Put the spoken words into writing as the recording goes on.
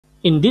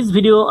In this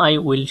video, I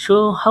will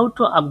show how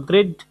to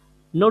upgrade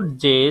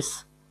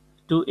nodejs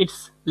to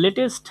its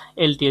latest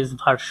LTS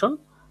version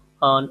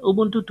on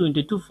Ubuntu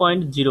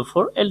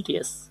 22.04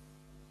 LTS.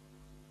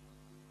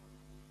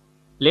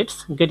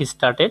 Let's get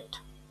started.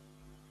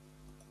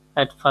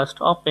 At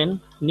first, open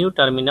new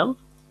terminal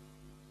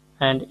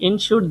and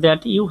ensure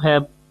that you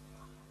have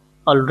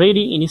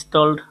already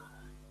installed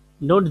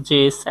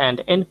nodejs and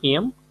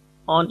npm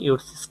on your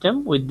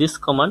system with this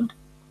command.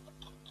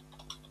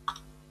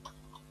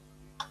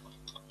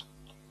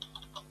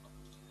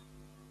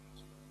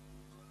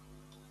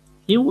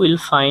 You will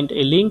find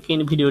a link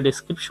in video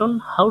description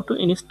how to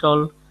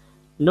install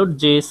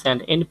nodejs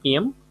and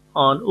npm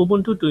on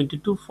Ubuntu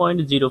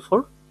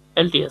 22.04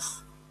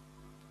 LTS.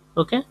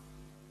 Okay,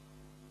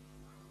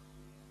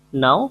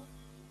 now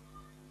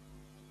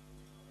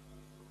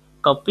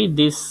copy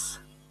this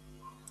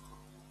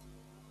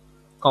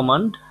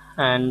command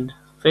and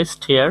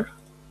paste here.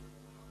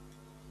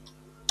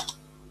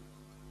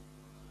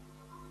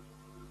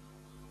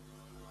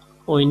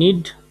 We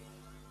need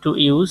to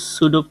use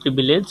sudo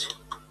privilege.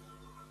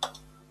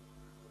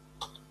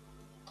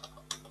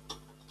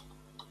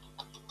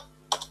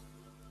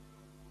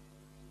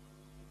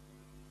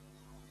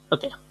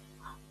 Okay,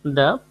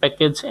 the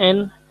package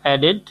n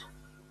added.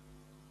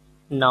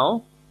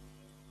 Now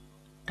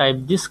type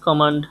this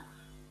command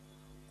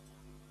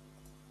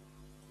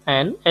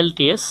and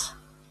LTS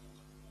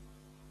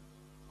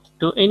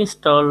to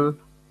install.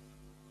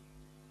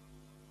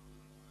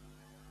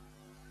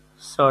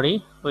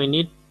 We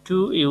need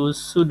to use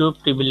sudo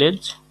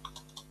privilege.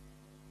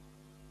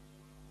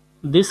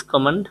 This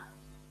command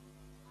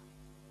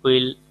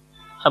will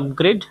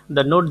upgrade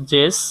the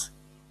nodejs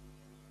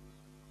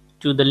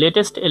to the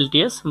latest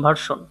LTS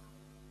version.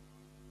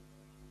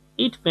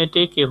 It may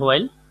take a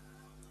while.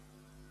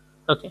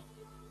 Okay,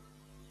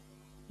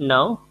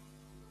 now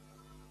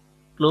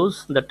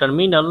close the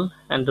terminal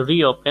and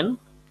reopen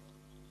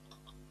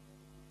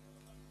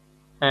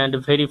and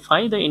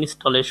verify the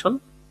installation.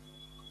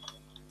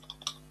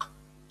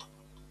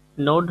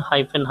 Node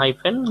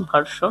 ----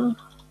 version,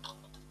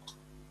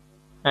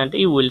 and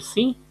you will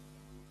see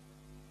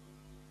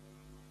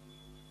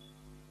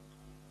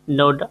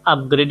node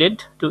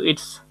upgraded to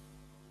its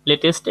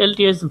latest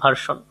LTS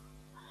version.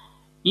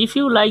 If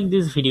you like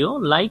this video,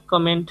 like,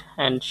 comment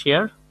and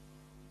share.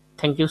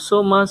 Thank you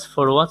so much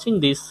for watching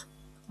this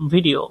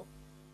video.